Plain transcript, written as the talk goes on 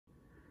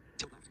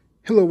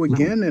Hello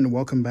again, and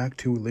welcome back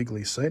to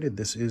Legally Cited.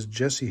 This is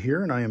Jesse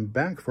here, and I am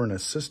back for an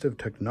assistive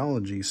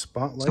technology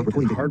spotlight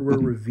and hardware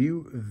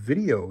review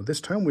video. This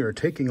time we are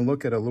taking a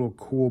look at a little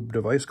cool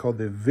device called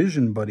the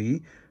Vision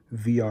Buddy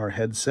VR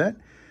headset.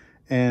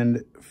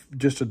 And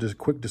just a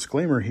quick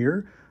disclaimer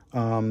here,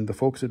 the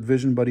folks at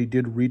Vision Buddy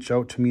did reach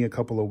out to me a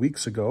couple of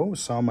weeks ago,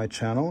 saw my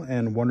channel,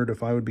 and wondered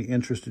if I would be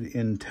interested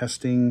in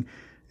testing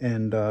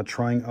and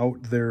trying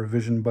out their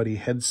Vision Buddy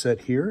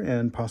headset here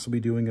and possibly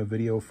doing a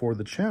video for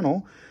the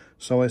channel.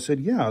 So I said,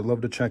 yeah, I'd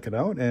love to check it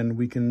out, and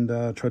we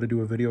can try to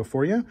do a video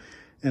for you.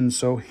 And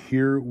so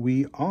here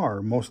we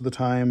are. Most of the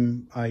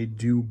time, I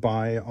do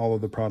buy all of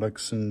the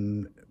products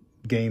and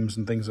games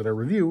and things that I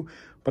review,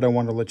 but I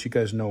want to let you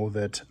guys know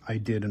that I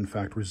did, in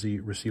fact,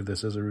 receive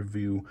this as a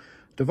review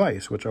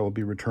device, which I will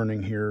be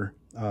returning here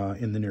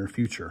in the near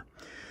future.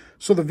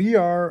 So the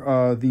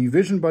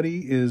Vision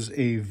Buddy is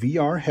a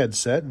VR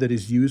headset that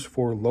is used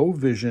for low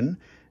vision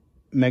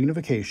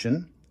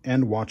magnification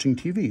and watching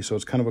TV. So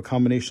it's kind of a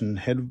combination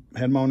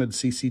head-mounted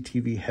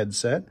CCTV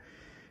headset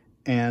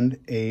and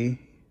a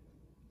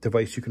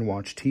device you can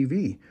watch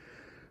TV.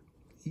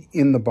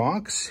 In the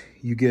box,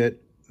 you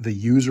get the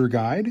user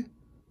guide,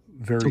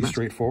 very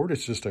straightforward.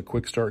 It's just a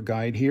quick start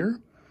guide here.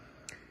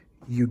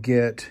 You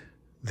get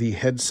the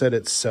headset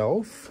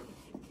itself.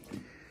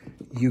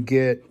 You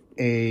get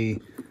a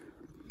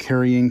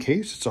carrying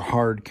case. It's a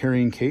hard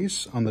carrying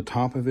case. On the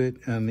top of it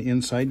and the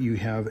inside, you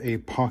have a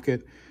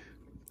pocket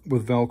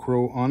with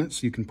Velcro on it,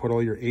 so you can put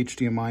all your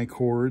HDMI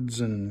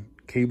cords and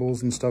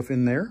cables and stuff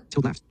in there.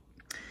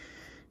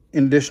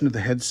 In addition to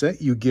the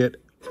headset, you get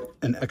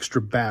an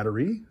extra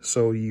battery,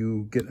 so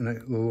you get a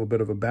little bit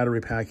of a battery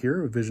pack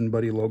here, a Vision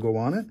Buddy logo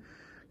on it.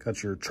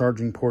 Got your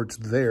charging ports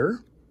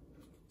there.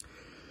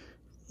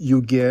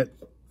 You get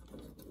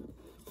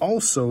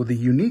also, the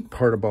unique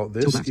part about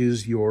this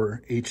is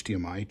your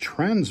HDMI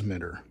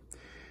transmitter.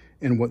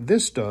 And what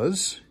this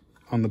does,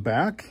 on the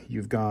back,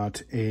 you've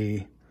got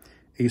a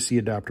AC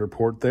adapter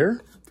port there,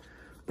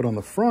 but on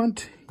the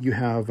front you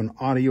have an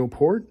audio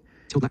port,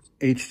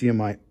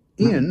 HDMI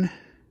in,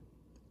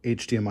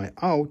 HDMI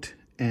out,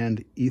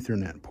 and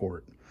Ethernet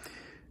port.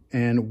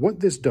 And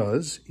what this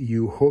does,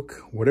 you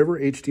hook whatever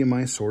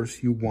HDMI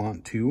source you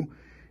want to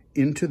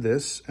into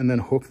this and then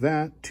hook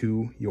that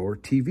to your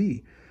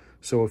TV.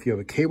 So if you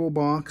have a cable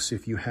box,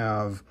 if you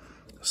have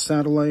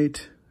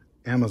satellite,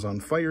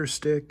 Amazon Fire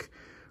Stick,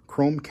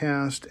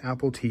 Chromecast,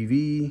 Apple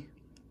TV,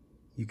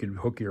 you could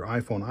hook your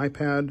iPhone,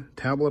 iPad,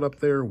 tablet up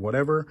there,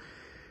 whatever.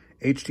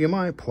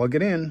 HDMI, plug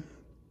it in,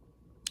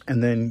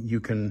 and then you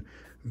can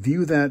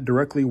view that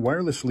directly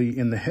wirelessly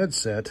in the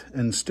headset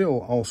and still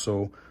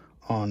also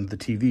on the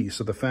TV.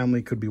 So the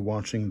family could be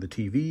watching the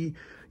TV.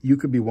 You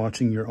could be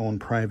watching your own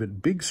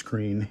private big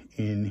screen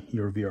in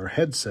your VR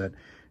headset,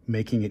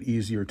 making it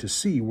easier to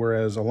see.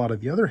 Whereas a lot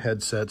of the other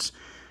headsets,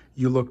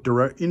 you look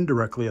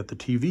indirectly at the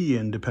TV,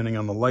 and depending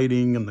on the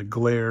lighting and the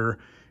glare,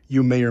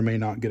 you may or may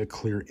not get a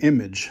clear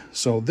image.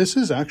 So this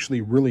is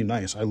actually really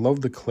nice. I love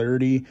the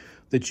clarity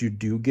that you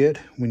do get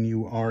when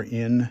you are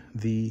in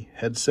the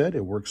headset.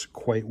 It works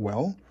quite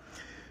well.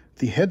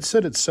 The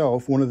headset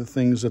itself, one of the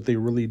things that they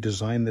really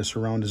designed this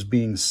around is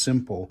being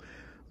simple.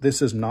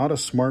 This is not a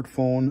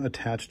smartphone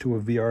attached to a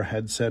VR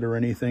headset or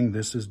anything.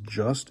 This is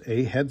just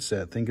a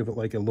headset. Think of it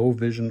like a low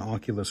vision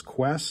Oculus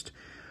Quest.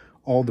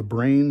 All the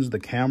brains, the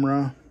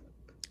camera,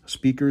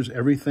 speakers,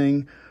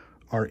 everything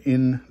are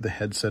in the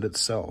headset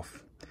itself.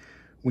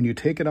 When you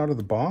take it out of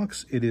the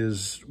box, it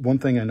is, one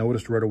thing I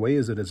noticed right away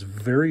is that it's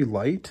very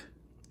light,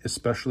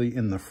 especially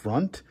in the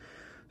front.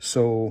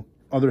 So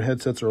other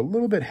headsets are a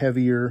little bit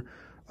heavier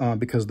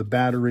because the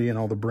battery and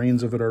all the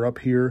brains of it are up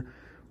here.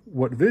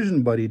 What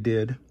Vision Buddy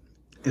did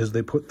is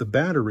they put the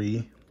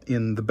battery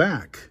in the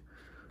back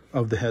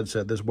of the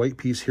headset. This white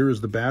piece here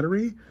is the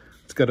battery.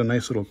 It's got a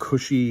nice little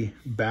cushy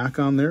back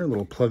on there, a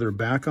little pleather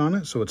back on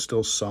it, so it's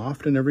still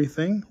soft and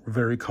everything,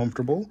 very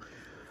comfortable.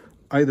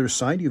 Either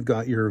side, you've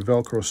got your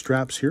Velcro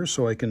straps here,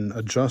 so I can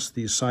adjust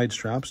these side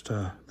straps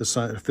to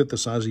fit the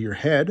size of your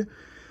head.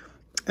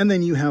 And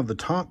then you have the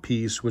top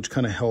piece, which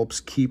kind of helps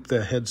keep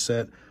the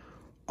headset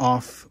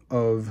off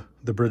of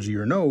the bridge of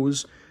your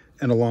nose.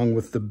 And along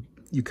with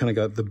you kind of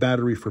got the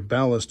battery for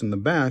ballast in the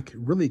back. It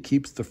really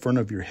keeps the front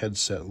of your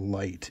headset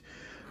light.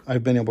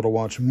 I've been able to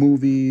watch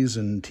movies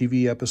and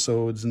TV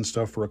episodes and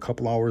stuff for a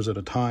couple hours at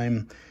a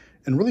time,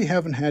 and really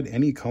haven't had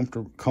any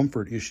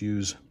comfort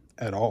issues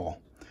at all.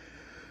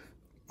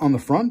 On the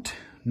front,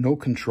 no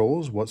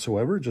controls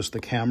whatsoever, just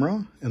the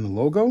camera and the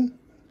logo.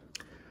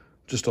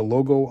 Just a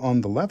logo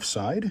on the left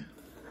side.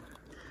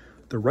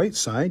 The right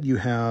side, you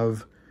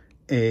have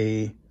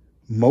a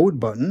mode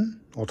button,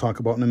 I'll talk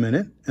about in a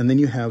minute, and then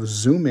you have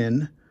zoom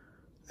in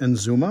and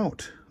zoom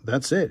out.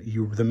 That's it.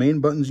 The main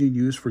buttons you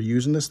use for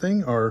using this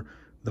thing are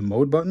the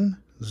mode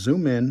button,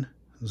 zoom in,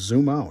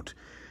 zoom out.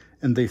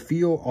 And they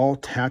feel all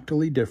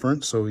tactily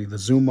different. So the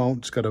zoom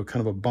out's got a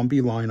kind of a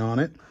bumpy line on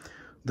it.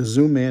 The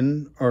zoom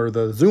in, or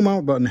the zoom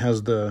out button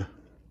has the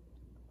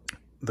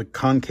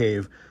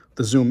concave.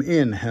 The zoom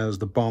in has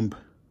the bump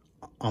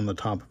on the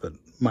top of it.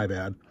 My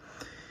bad.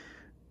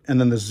 And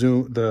then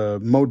the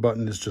mode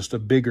button is just a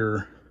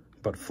bigger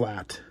but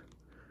flat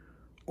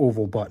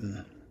oval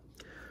button.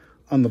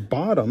 On the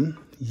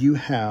bottom, you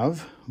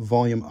have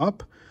volume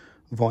up,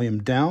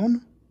 volume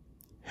down,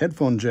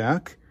 headphone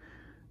jack,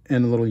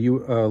 and a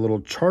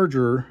little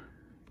charger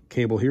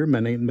cable here,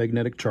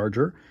 magnetic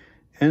charger,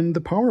 and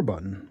the power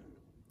button.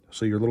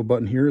 So your little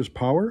button here is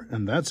power,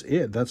 and that's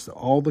it. That's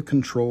all the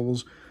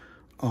controls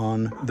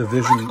on the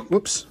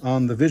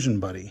Vision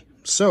Buddy.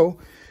 So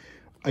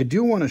I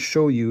do want to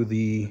show you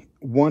the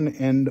one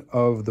end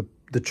of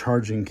the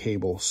charging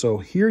cable. So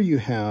here you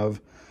have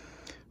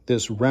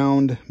this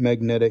round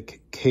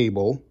magnetic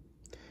cable,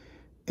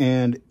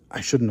 and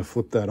I shouldn't have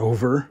flipped that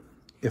over.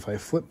 If I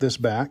flip this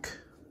back,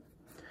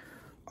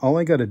 all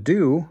I got to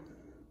do,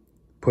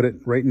 put it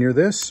right near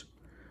this,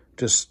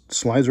 just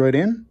slides right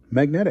in,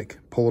 magnetic,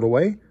 pull it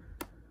away,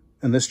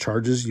 and this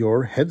charges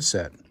your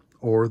headset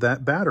or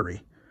that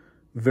battery.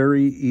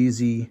 Very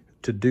easy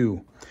to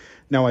do.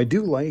 Now, I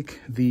do like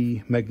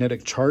the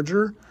magnetic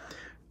charger,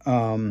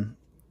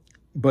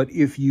 but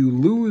if you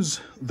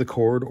lose the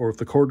cord or if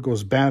the cord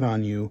goes bad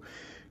on you,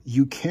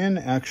 you can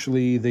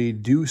actually, they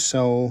do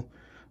sell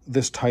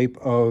this type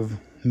of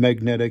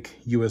magnetic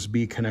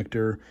USB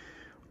connector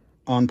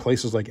on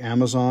places like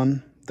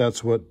Amazon.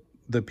 That's what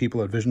the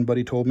people at Vision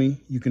Buddy told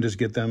me. You can just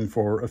get them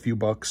for a few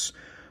bucks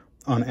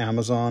on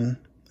Amazon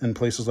and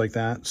places like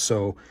that.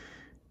 So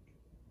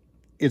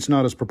it's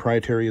not as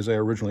proprietary as I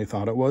originally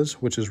thought it was,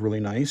 which is really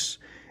nice.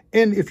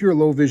 And if you're a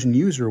low vision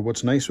user,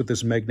 what's nice with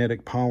this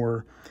magnetic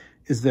power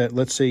is that,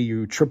 let's say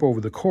you trip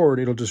over the cord,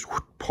 it'll just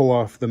pull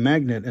off the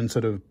magnet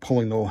instead of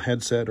pulling the whole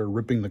headset or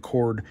ripping the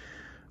cord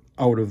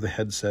out of the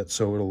headset.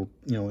 So it'll,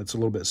 it's a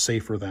little bit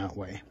safer that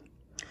way.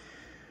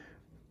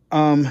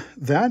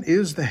 That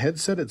is the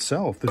headset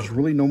itself. There's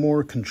really no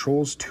more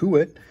controls to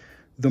it.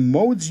 The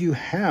modes you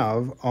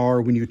have are,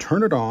 when you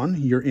turn it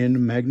on, you're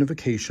in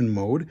magnification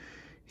mode.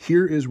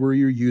 Here is where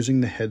you're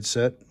using the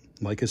headset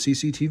like a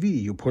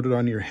CCTV. You put it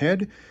on your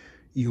head,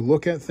 you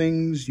look at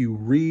things, you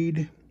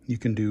read, you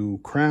can do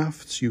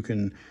crafts, you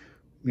can,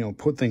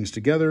 put things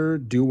together,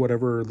 do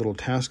whatever little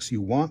tasks you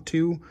want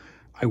to.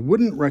 I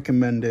wouldn't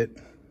recommend it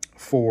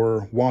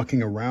for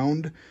walking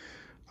around.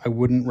 I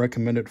wouldn't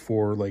recommend it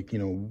for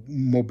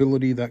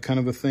mobility, that kind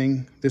of a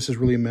thing. This is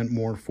really meant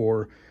more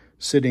for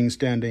sitting,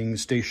 standing,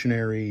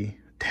 stationary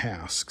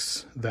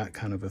tasks, that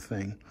kind of a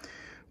thing.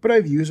 But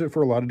I've used it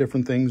for a lot of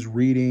different things,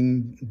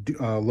 reading,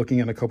 looking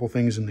at a couple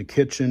things in the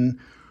kitchen,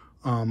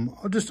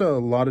 just a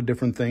lot of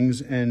different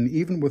things. And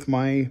even with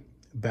my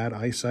bad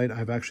eyesight,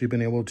 I've actually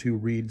been able to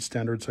read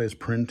standard size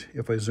print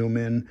if I zoom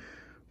in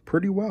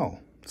pretty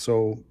well.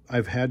 So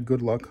I've had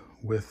good luck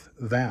with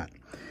that.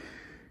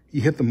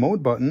 You hit the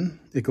mode button,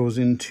 it goes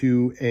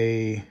into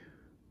a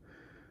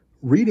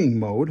reading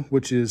mode,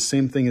 which is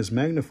same thing as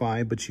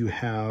Magnify, but you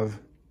have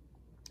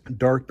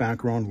dark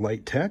background,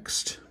 light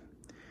text.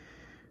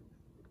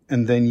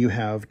 And then you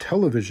have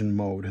television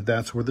mode.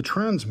 That's where the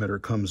transmitter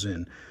comes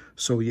in.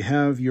 So you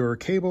have your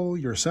cable,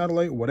 your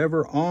satellite,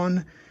 whatever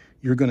on,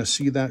 you're going to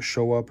see that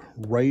show up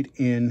right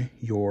in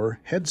your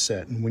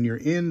headset. And when you're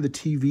in the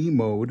TV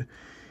mode,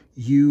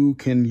 you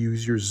can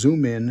use your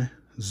zoom in,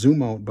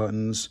 zoom out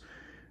buttons.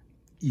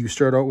 You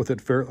start out with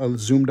it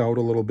zoomed out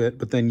a little bit,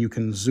 but then you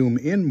can zoom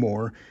in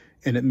more,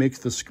 and it makes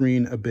the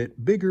screen a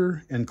bit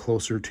bigger and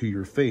closer to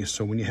your face.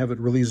 So when you have it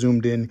really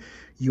zoomed in,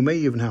 you may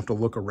even have to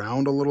look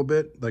around a little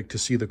bit, like to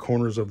see the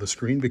corners of the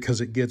screen, because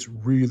it gets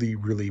really,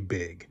 really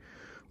big,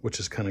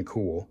 which is kind of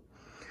cool.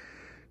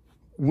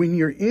 When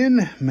you're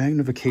in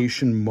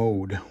magnification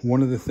mode,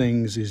 one of the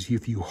things is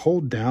if you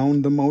hold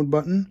down the mode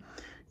button,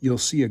 you'll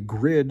see a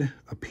grid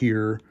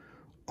appear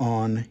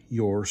on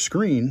your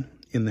screen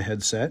in the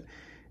headset,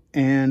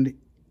 and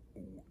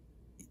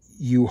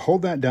you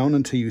hold that down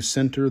until you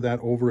center that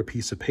over a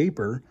piece of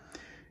paper,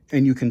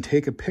 and you can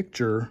take a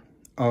picture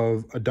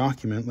of a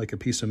document, like a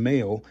piece of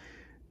mail,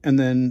 and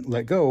then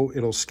let go.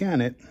 It'll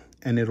scan it,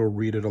 and it'll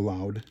read it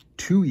aloud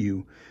to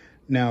you.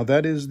 Now,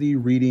 that is the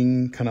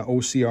reading kind of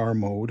OCR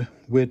mode,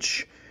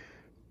 which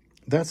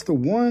that's the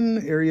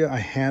one area I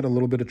had a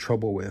little bit of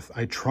trouble with.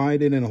 I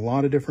tried it in a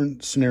lot of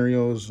different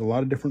scenarios, a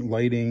lot of different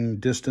lighting,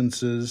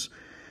 distances,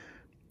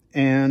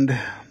 and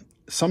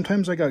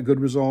sometimes I got good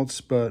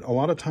results, but a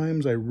lot of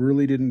times I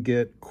really didn't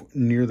get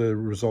near the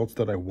results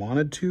that I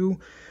wanted to.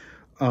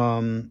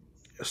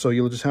 So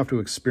you'll just have to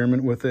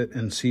experiment with it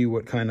and see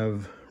what kind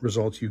of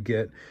results you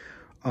get.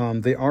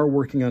 They are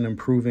working on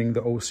improving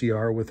the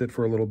OCR with it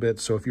for a little bit.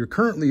 So if you're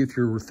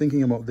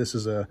thinking about this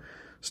as a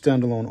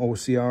standalone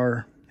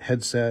OCR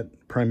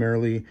headset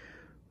primarily,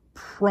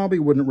 probably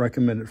wouldn't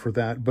recommend it for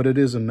that, but it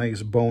is a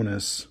nice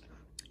bonus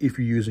if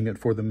you're using it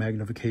for the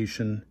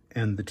magnification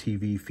and the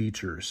TV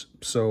features.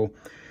 So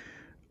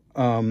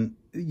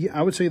yeah,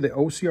 I would say the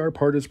OCR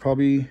part is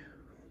probably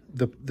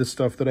the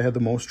stuff that I had the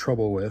most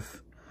trouble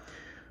with.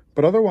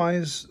 But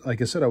otherwise,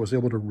 like I said, I was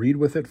able to read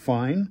with it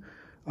fine.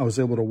 I was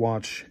able to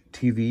watch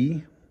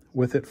TV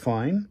with it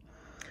fine.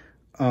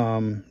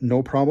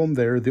 No problem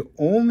there. The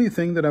only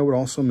thing that I would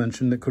also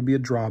mention that could be a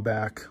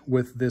drawback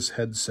with this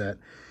headset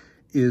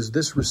is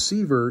this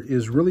receiver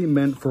is really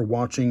meant for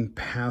watching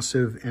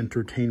passive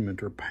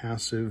entertainment or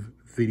passive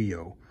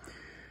video.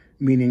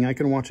 Meaning I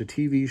can watch a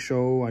TV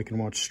show, I can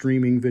watch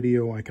streaming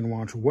video, I can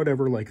watch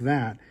whatever like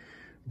that.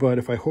 But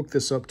if I hook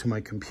this up to my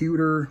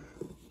computer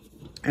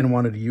and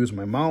wanted to use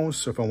my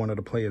mouse, if I wanted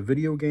to play a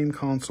video game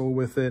console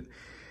with it,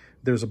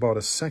 there's about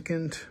a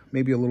second,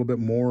 maybe a little bit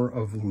more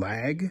of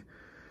lag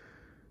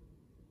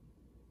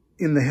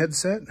in the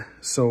headset.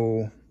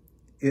 So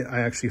I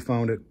actually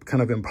found it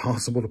kind of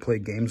impossible to play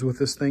games with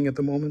this thing at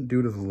the moment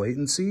due to the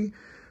latency.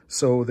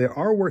 So they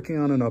are working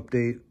on an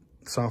update,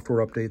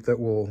 software update, that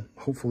will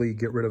hopefully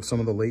get rid of some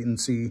of the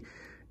latency,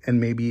 and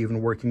maybe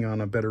even working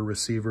on a better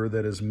receiver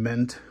that is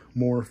meant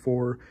more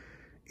for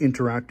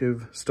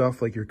interactive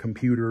stuff like your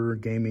computer,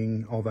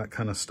 gaming, all that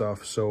kind of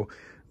stuff. So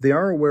they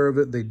are aware of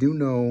it, they do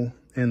know,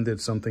 and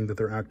it's something that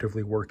they're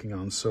actively working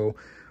on. So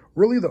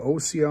really the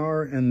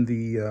OCR and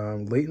the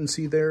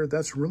latency there,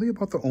 that's really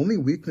about the only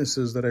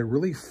weaknesses that I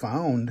really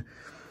found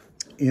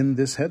in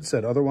this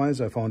headset. Otherwise,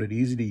 I found it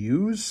easy to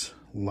use,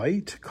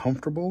 light,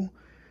 comfortable,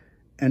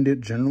 and it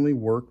generally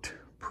worked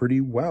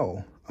pretty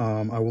well.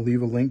 I will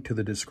leave a link to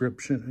the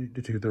description,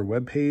 to their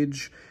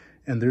webpage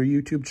and their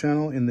YouTube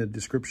channel in the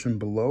description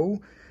below.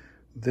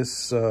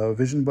 This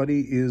Vision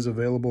Buddy is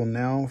available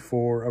now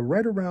for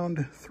right around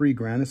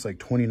 $3,000. It's like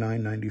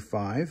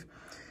 $29.95.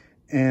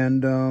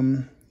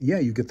 And yeah,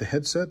 you get the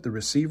headset, the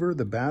receiver,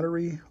 the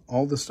battery,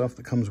 all the stuff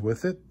that comes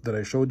with it that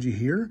I showed you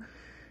here.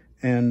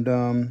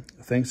 And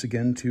thanks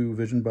again to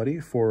Vision Buddy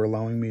for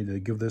allowing me to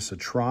give this a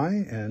try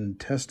and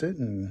test it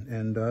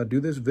and do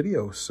this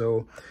video.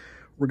 So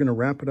we're going to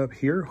wrap it up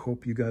here.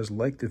 Hope you guys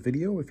liked the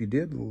video. If you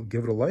did,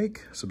 give it a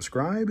like,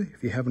 subscribe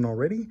if you haven't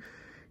already.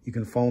 You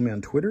can follow me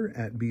on Twitter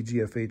at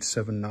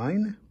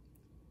BGFH79,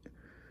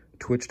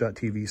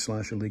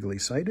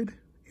 twitch.tv/illegally-cited,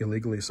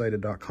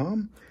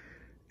 illegally-cited.com,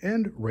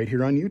 and right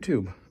here on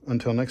YouTube.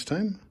 Until next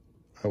time,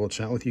 I will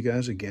chat with you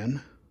guys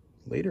again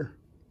later.